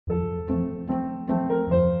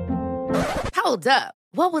Hold up.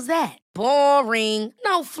 What was that? Boring.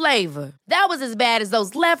 No flavor. That was as bad as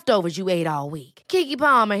those leftovers you ate all week. Keke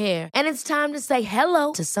Palmer here, and it's time to say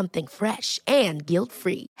hello to something fresh and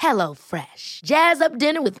guilt-free. Hello Fresh. Jazz up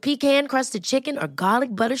dinner with pecan-crusted chicken or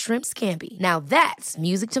garlic butter shrimp scampi. Now that's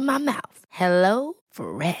music to my mouth. Hello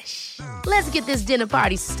Fresh. Let's get this dinner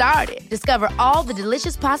party started. Discover all the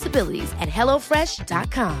delicious possibilities at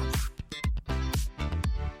hellofresh.com.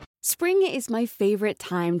 Spring is my favorite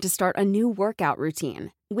time to start a new workout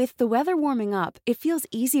routine. With the weather warming up, it feels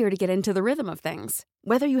easier to get into the rhythm of things.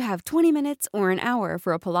 Whether you have 20 minutes or an hour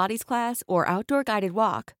for a Pilates class or outdoor guided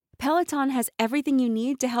walk, Peloton has everything you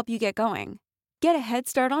need to help you get going. Get a head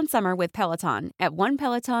start on summer with Peloton at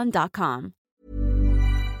onepeloton.com.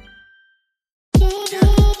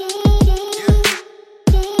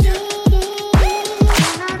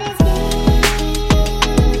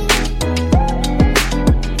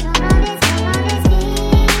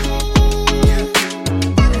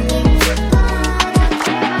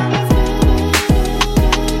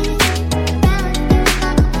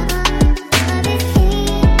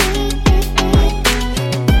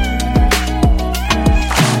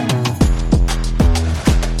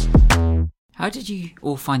 How did you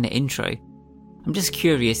all find the intro? I'm just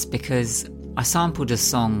curious because I sampled a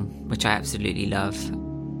song which I absolutely love.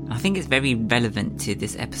 I think it's very relevant to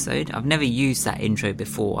this episode. I've never used that intro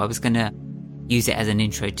before. I was going to use it as an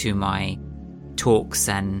intro to my talks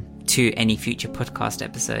and to any future podcast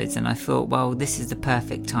episodes, and I thought, well, this is the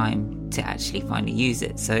perfect time to actually finally use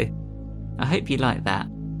it. So I hope you like that.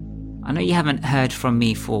 I know you haven't heard from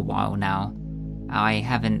me for a while now. I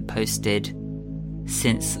haven't posted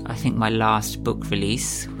since I think my last book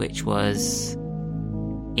release, which was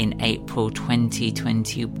in April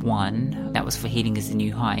 2021. That was for Healing is the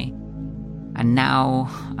New High. And now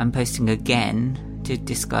I'm posting again to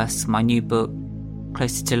discuss my new book,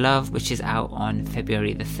 Closer to Love, which is out on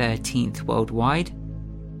February the 13th worldwide.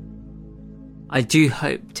 I do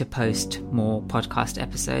hope to post more podcast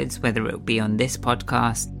episodes, whether it will be on this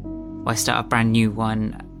podcast or I start a brand new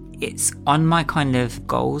one. It's on my kind of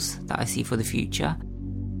goals that I see for the future,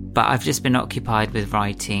 but I've just been occupied with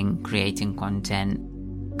writing, creating content,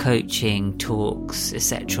 coaching, talks,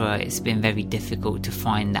 etc. It's been very difficult to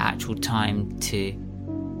find the actual time to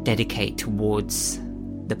dedicate towards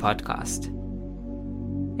the podcast.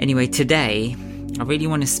 Anyway, today I really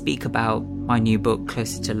want to speak about my new book,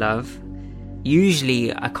 Closer to Love.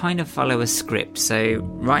 Usually I kind of follow a script, so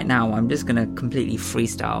right now I'm just going to completely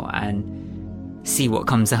freestyle and see what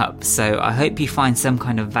comes up. So I hope you find some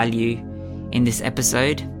kind of value in this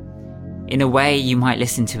episode. In a way, you might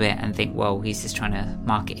listen to it and think, well, he's just trying to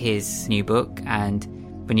market his new book, and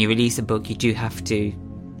when you release a book you do have to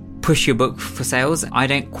push your book for sales. I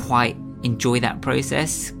don't quite enjoy that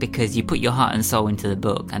process because you put your heart and soul into the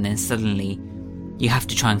book and then suddenly you have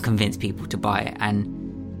to try and convince people to buy it. And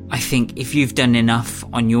I think if you've done enough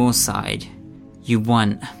on your side, you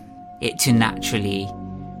want it to naturally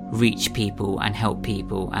reach people and help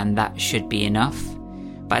people, and that should be enough.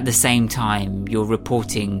 But at the same time, you're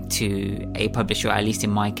reporting to a publisher, at least in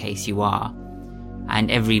my case you are,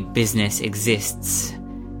 and every business exists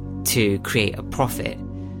to create a profit,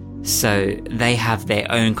 so they have their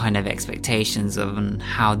own kind of expectations on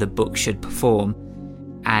how the book should perform,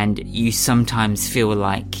 and you sometimes feel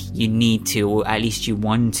like you need to, or at least you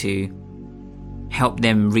want to, help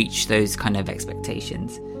them reach those kind of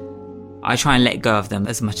expectations. I try and let go of them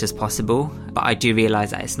as much as possible, but I do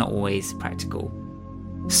realise that it's not always practical.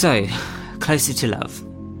 So, Closer to Love.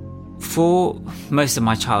 For most of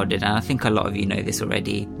my childhood, and I think a lot of you know this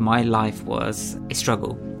already, my life was a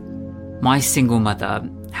struggle. My single mother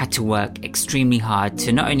had to work extremely hard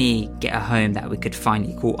to not only get a home that we could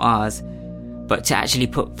finally call ours, but to actually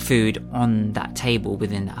put food on that table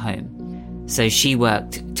within that home. So she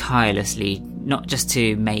worked tirelessly, not just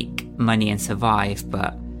to make money and survive,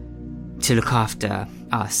 but to look after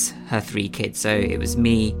us, her 3 kids. So it was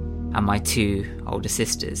me and my 2 older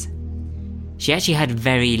sisters. She actually had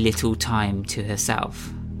very little time to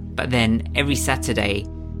herself, but then every Saturday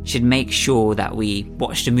she'd make sure that we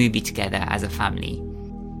watched a movie together as a family.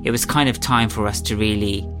 It was kind of time for us to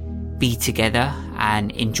really be together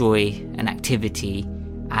and enjoy an activity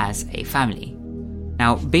as a family.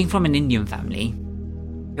 Now, being from an Indian family,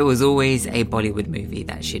 it was always a Bollywood movie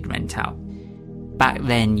that she'd rent out. Back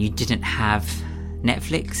then you didn't have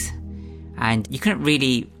Netflix, and you couldn't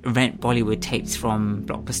really rent Bollywood tapes from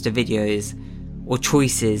Blockbuster Videos or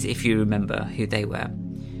Choices, if you remember who they were.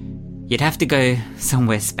 You'd have to go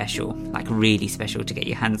somewhere special, like really special, to get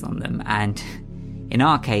your hands on them, and in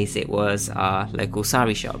our case it was our local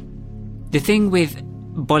sari shop. The thing with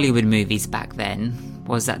Bollywood movies back then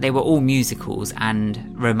was that they were all musicals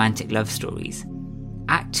and romantic love stories.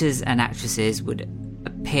 Actors and actresses would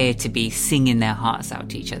appear to be singing their hearts out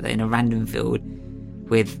to each other in a random field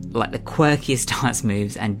with like the quirkiest dance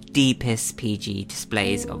moves and deepest PG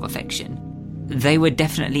displays of affection. They were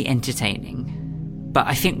definitely entertaining, but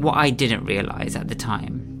I think what I didn't realise at the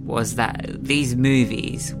time was that these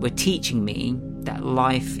movies were teaching me that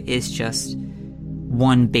life is just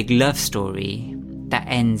one big love story that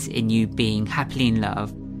ends in you being happily in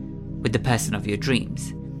love with the person of your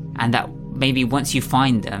dreams, and that maybe once you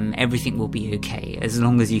find them, everything will be okay as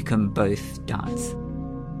long as you can both dance.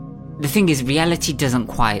 The thing is, reality doesn't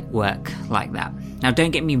quite work like that. Now,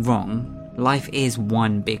 don't get me wrong, life is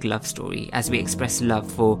one big love story as we express love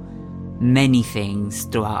for many things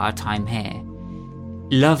throughout our time here.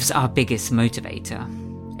 Love's our biggest motivator.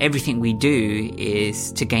 Everything we do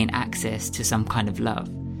is to gain access to some kind of love.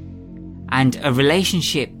 And a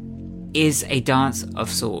relationship is a dance of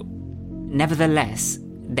sort. Nevertheless,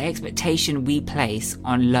 the expectation we place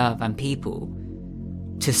on love and people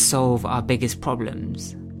to solve our biggest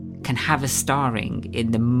problems can have us starring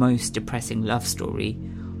in the most depressing love story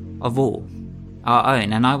of all, our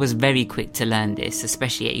own. And I was very quick to learn this,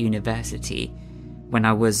 especially at university, when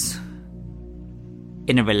I was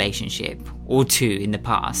in a relationship or two in the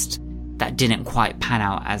past that didn't quite pan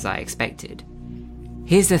out as I expected.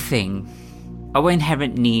 Here's the thing, our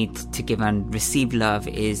inherent need to give and receive love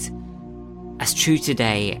is as true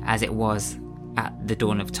today as it was at the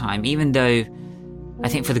dawn of time, even though I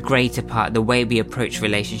think for the greater part the way we approach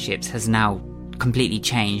relationships has now completely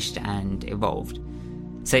changed and evolved.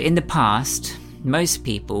 So in the past, most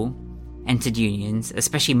people entered unions,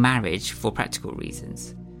 especially marriage, for practical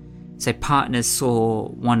reasons. So partners saw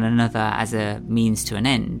one another as a means to an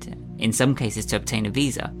end, in some cases to obtain a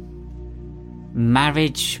visa.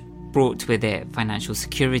 Marriage brought with it financial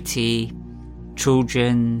security,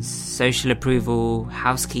 children, social approval,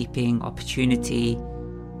 housekeeping, opportunity,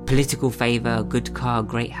 political favour, good car,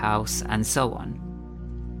 great house, and so on.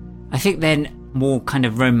 I think then more kind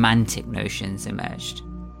of romantic notions emerged.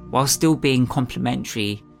 While still being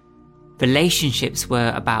complementary, relationships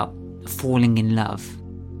were about falling in love.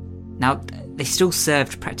 Now, they still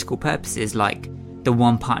served practical purposes, like the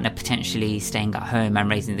one partner potentially staying at home and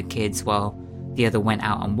raising the kids while the other went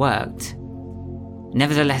out and worked.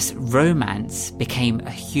 Nevertheless, romance became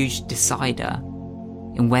a huge decider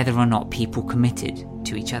in whether or not people committed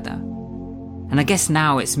to each other. And I guess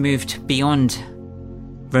now it's moved beyond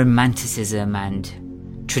romanticism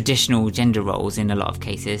and traditional gender roles in a lot of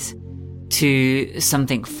cases to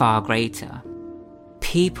something far greater.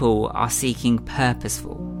 People are seeking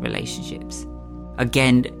purposeful relationships.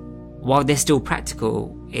 Again, while they're still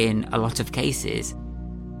practical in a lot of cases,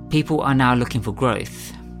 people are now looking for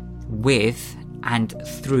growth with and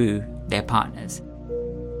through their partners.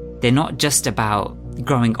 They're not just about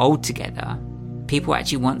growing old together. People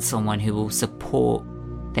actually want someone who will support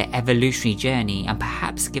their evolutionary journey and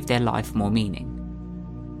perhaps give their life more meaning.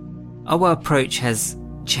 Our approach has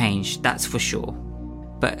changed, that's for sure.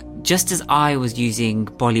 But just as I was using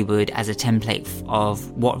Bollywood as a template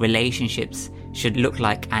of what relationships should look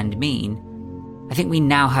like and mean, I think we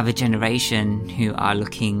now have a generation who are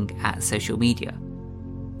looking at social media.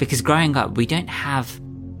 Because growing up, we don't have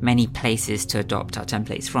many places to adopt our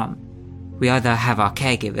templates from. We either have our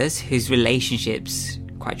caregivers, whose relationships,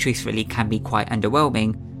 quite truthfully, can be quite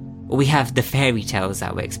underwhelming, or we have the fairy tales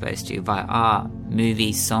that we're exposed to via art,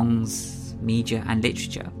 movies, songs, media, and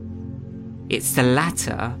literature. It's the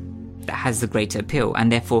latter that has the greater appeal,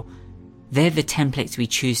 and therefore, they're the templates we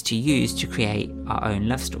choose to use to create our own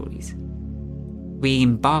love stories. We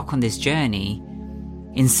embark on this journey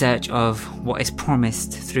in search of what is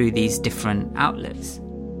promised through these different outlets.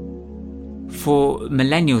 For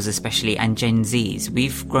millennials especially, and Gen Zs,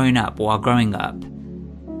 we've grown up, or are growing up,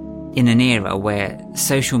 in an era where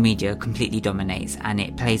social media completely dominates and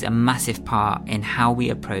it plays a massive part in how we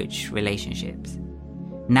approach relationships.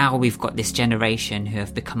 Now we've got this generation who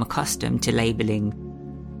have become accustomed to labelling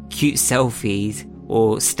cute selfies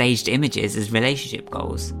or staged images as relationship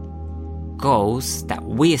goals. Goals that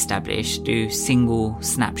we establish through single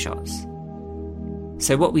snapshots.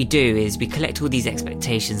 So what we do is we collect all these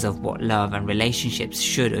expectations of what love and relationships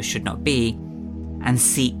should or should not be and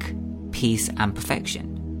seek peace and perfection.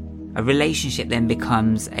 A relationship then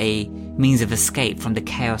becomes a means of escape from the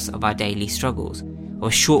chaos of our daily struggles, or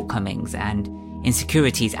shortcomings and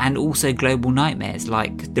insecurities, and also global nightmares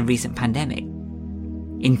like the recent pandemic.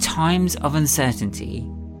 In times of uncertainty,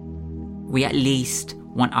 we at least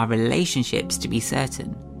want our relationships to be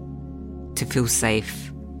certain, to feel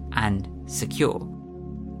safe and secure.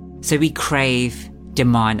 So we crave,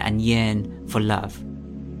 demand, and yearn for love,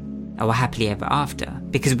 or happily ever after,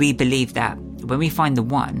 because we believe that when we find the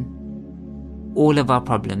one, all of our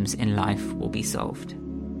problems in life will be solved.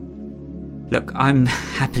 Look, I'm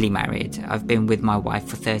happily married. I've been with my wife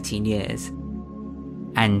for 13 years.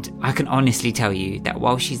 And I can honestly tell you that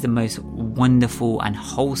while she's the most wonderful and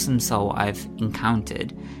wholesome soul I've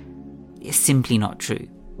encountered, it's simply not true.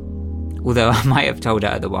 Although I might have told her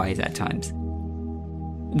otherwise at times.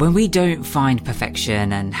 When we don't find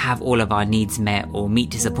perfection and have all of our needs met or meet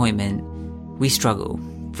disappointment, we struggle.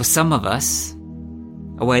 For some of us,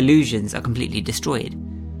 our illusions are completely destroyed.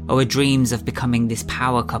 Our dreams of becoming this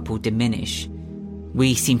power couple diminish.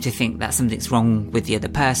 We seem to think that something's wrong with the other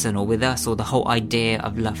person or with us or the whole idea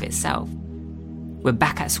of love itself. We're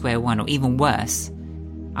back at square one, or even worse,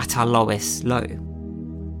 at our lowest low.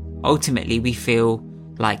 Ultimately, we feel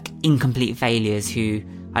like incomplete failures who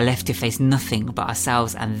are left to face nothing but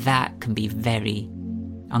ourselves, and that can be very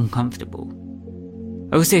uncomfortable.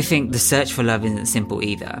 I also think the search for love isn't simple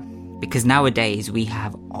either, because nowadays we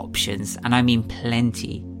have options, and I mean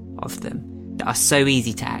plenty of them, that are so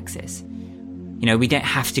easy to access. You know, we don't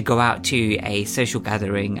have to go out to a social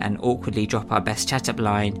gathering and awkwardly drop our best chat-up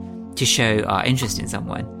line to show our interest in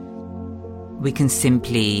someone. We can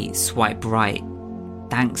simply swipe right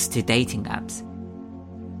thanks to dating apps.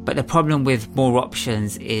 But the problem with more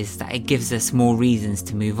options is that it gives us more reasons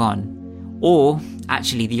to move on. Or,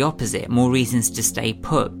 actually the opposite, more reasons to stay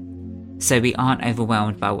put, so we aren't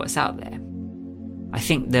overwhelmed by what's out there. I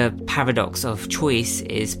think the paradox of choice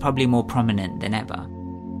is probably more prominent than ever.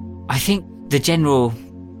 I think the general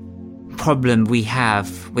problem we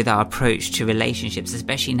have with our approach to relationships,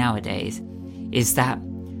 especially nowadays, is that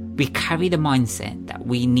we carry the mindset that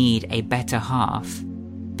we need a better half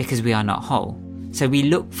because we are not whole. So we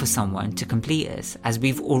look for someone to complete us, as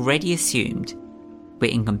we've already assumed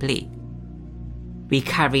we're incomplete. We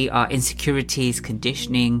carry our insecurities,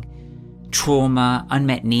 conditioning, trauma,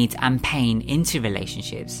 unmet needs and pain into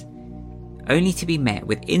relationships, only to be met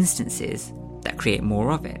with instances that create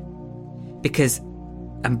more of it. Because,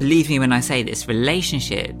 and believe me when I say this,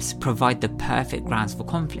 relationships provide the perfect grounds for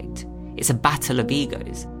conflict. It's a battle of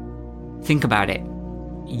egos. Think about it.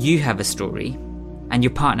 You have a story, and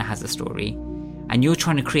your partner has a story, and you're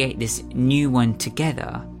trying to create this new one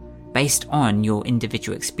together based on your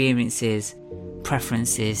individual experiences,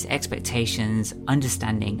 preferences, expectations,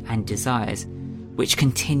 understanding, and desires, which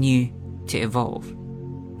continue to evolve.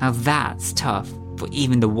 Now that's tough for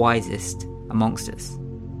even the wisest amongst us.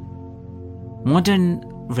 Modern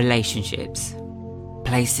relationships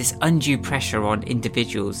place this undue pressure on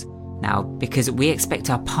individuals now because we expect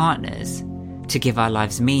our partners to give our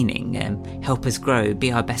lives meaning, help us grow,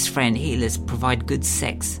 be our best friend, heal us, provide good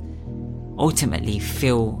sex, ultimately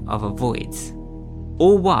fill our voids.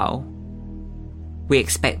 All while we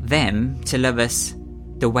expect them to love us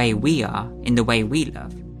the way we are, in the way we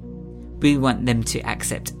love. We want them to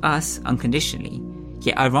accept us unconditionally,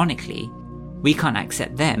 yet ironically, we can't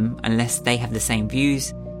accept them unless they have the same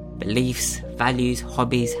views, beliefs, values,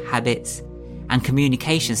 hobbies, habits, and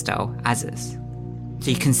communication style as us.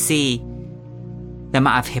 So you can see the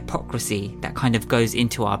amount of hypocrisy that kind of goes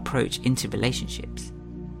into our approach into relationships.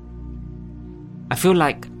 I feel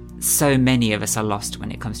like so many of us are lost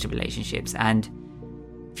when it comes to relationships, and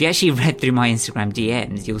if you actually read through my Instagram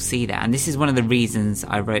DMs, you'll see that, and this is one of the reasons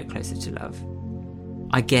I wrote Closer to Love.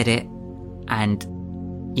 I get it, and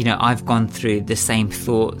you know, I've gone through the same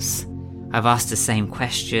thoughts, I've asked the same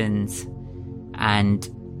questions, and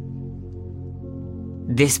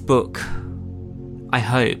this book, I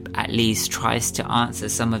hope, at least tries to answer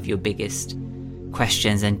some of your biggest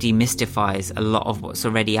questions and demystifies a lot of what's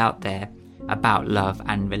already out there about love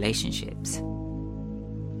and relationships.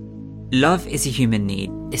 Love is a human need.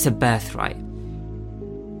 It's a birthright.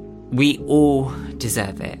 We all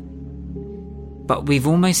deserve it. But we've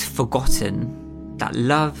almost forgotten that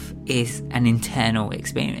love is an internal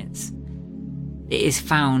experience. It is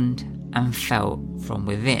found and felt from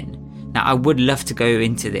within. Now, I would love to go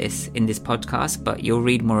into this in this podcast, but you'll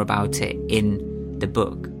read more about it in the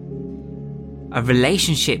book. A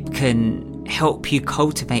relationship can help you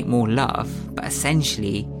cultivate more love, but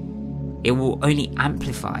essentially, it will only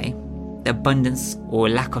amplify the abundance or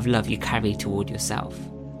lack of love you carry toward yourself.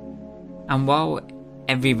 And while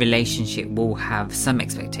every relationship will have some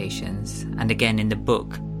expectations, and again in the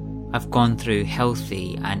book, I've gone through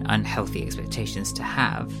healthy and unhealthy expectations to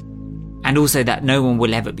have, and also that no one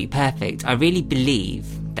will ever be perfect, I really believe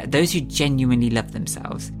that those who genuinely love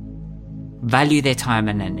themselves value their time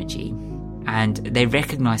and energy, and they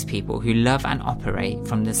recognize people who love and operate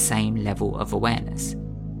from the same level of awareness.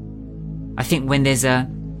 I think when there's a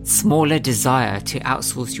smaller desire to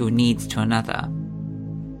outsource your needs to another,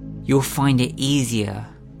 you'll find it easier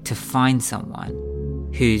to find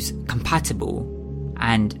someone who's compatible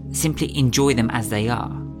and simply enjoy them as they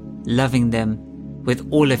are, loving them with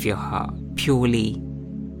all of your heart, purely,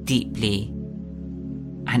 deeply,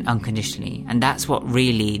 and unconditionally. And that's what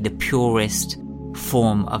really the purest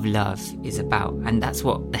form of love is about. And that's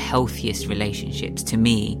what the healthiest relationships, to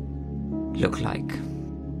me, look like.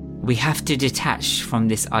 We have to detach from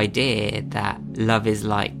this idea that love is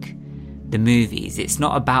like the movies. It's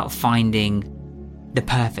not about finding the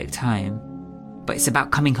perfect home, but it's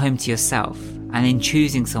about coming home to yourself and then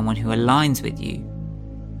choosing someone who aligns with you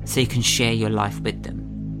so you can share your life with them.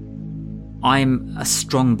 I'm a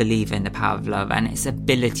strong believer in the power of love and its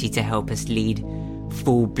ability to help us lead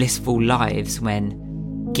full, blissful lives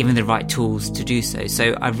when given the right tools to do so.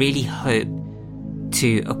 So I really hope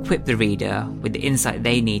to equip the reader with the insight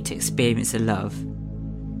they need to experience the love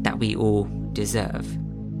that we all deserve.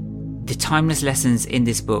 The timeless lessons in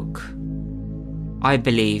this book, I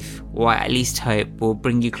believe, or I at least hope, will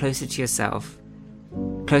bring you closer to yourself,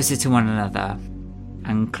 closer to one another,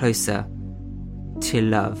 and closer to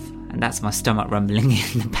love. And that's my stomach rumbling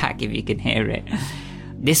in the back if you can hear it.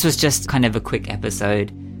 This was just kind of a quick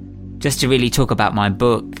episode just to really talk about my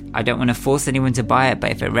book. I don't want to force anyone to buy it,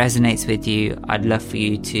 but if it resonates with you, I'd love for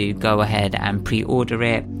you to go ahead and pre-order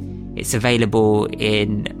it. It's available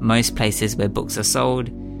in most places where books are sold.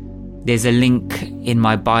 There's a link in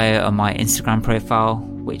my bio on my Instagram profile,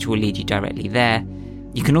 which will lead you directly there.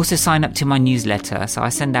 You can also sign up to my newsletter. So I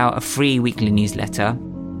send out a free weekly newsletter.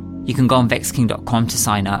 You can go on vexking.com to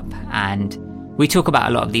sign up, and we talk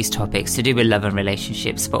about a lot of these topics to do with love and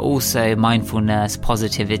relationships, but also mindfulness,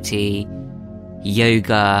 positivity,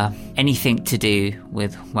 yoga, anything to do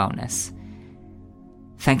with wellness.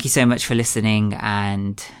 Thank you so much for listening,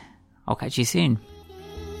 and I'll catch you soon.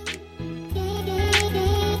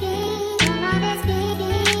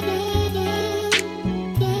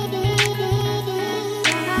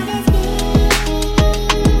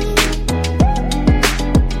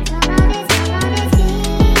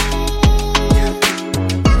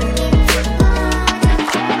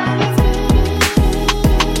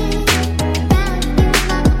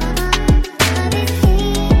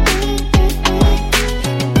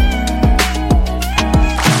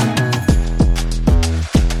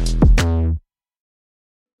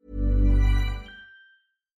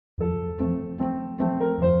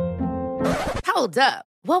 Hold up.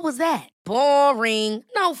 What was that? Boring.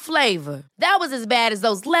 No flavor. That was as bad as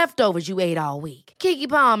those leftovers you ate all week. Keke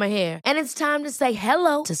Palmer here. And it's time to say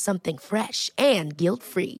hello to something fresh and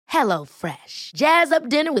guilt-free. Hello Fresh. Jazz up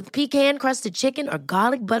dinner with pecan-crusted chicken or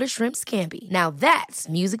garlic butter shrimp scampi. Now that's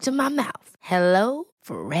music to my mouth. Hello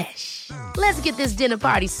Fresh. Let's get this dinner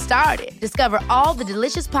party started. Discover all the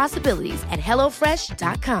delicious possibilities at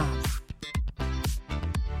HelloFresh.com.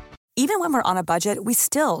 Even when we're on a budget, we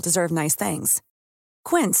still deserve nice things.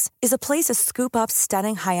 Quince is a place to scoop up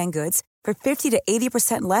stunning high-end goods for 50 to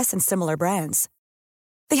 80% less than similar brands.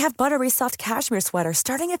 They have buttery soft cashmere sweaters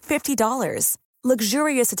starting at $50,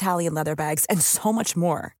 luxurious Italian leather bags, and so much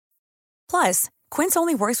more. Plus, Quince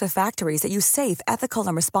only works with factories that use safe, ethical,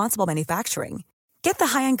 and responsible manufacturing. Get the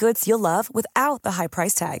high-end goods you'll love without the high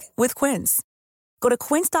price tag with Quince. Go to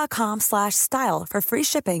quince.com/style for free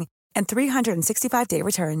shipping and 365-day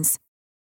returns.